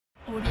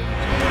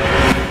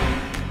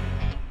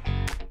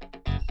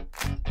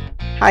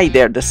Hi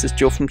there, this is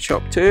Joe from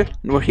ShopTo,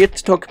 and we're here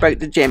to talk about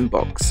the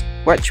Gembox,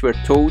 which we're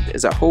told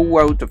is a whole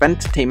world of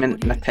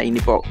entertainment in a tiny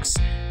box.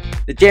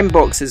 The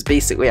Gembox is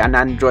basically an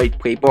Android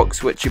Play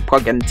box which you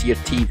plug into your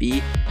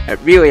TV. It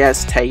really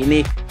is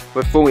tiny,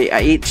 with only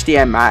a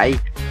HDMI,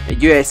 a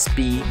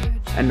USB,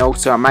 and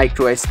also a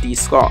micro SD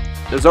slot.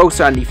 There's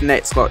also an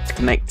Ethernet slot to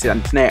connect to the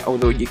internet,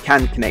 although you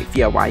can connect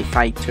via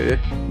Wi-Fi too.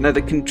 Now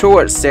the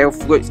controller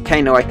itself looks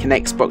kinda like an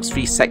Xbox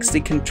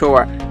 360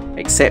 controller,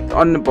 except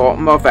on the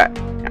bottom of it,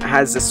 it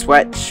has a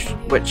switch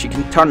which you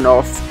can turn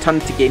off, turn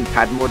to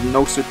gamepad mode, and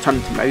also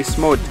turn to mouse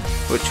mode,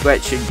 which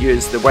lets you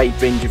use the wide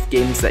range of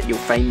games that you'll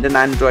find in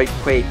Android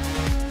Play.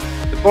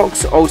 The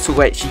box also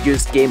lets you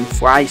use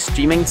GameFly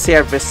streaming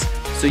service,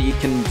 so you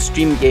can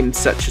stream games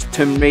such as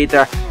Tomb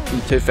Raider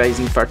from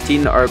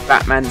 2013 or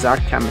Batman's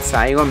Arkham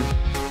Asylum.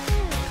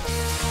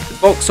 The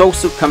box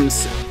also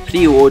comes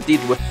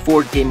preloaded with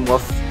 4 game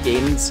worth of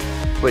games,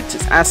 which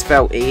is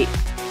Asphalt 8,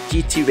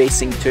 GT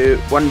Racing 2,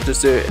 Wonder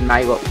Zoo and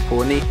My Little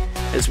Pony,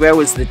 as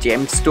well as the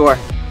Gem Store,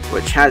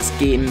 which has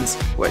games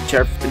which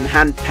have been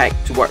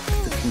hand-picked to work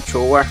with the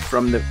controller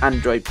from the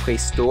Android Play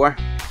Store.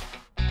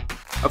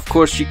 Of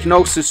course, you can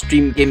also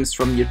stream games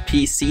from your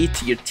PC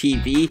to your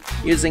TV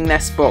using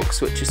this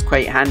box, which is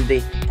quite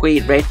handy.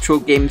 Play retro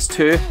games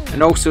too,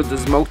 and also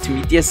there's a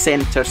multimedia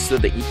centre so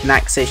that you can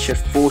access your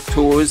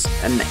photos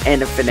and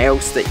anything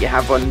else that you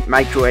have on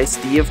micro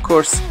SD, of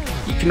course.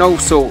 You can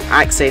also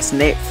access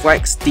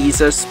Netflix,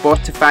 Deezer,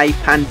 Spotify,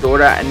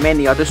 Pandora and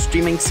many other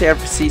streaming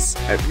services.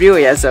 It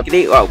really is a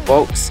great little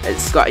box.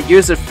 It's got a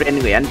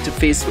user-friendly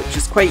interface which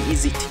is quite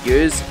easy to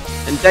use,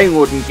 and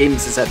downloading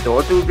games is a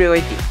doddle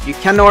really. You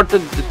can order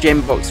the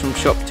Gembox from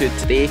ShopTo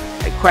today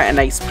at quite a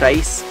nice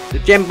price. The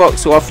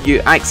Gembox will offer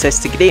you access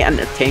to great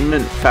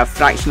entertainment for a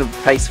fraction of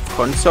the price of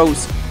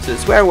consoles, so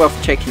it's well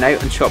worth checking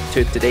out on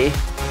ShopTo today.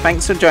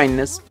 Thanks for joining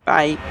us,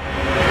 bye.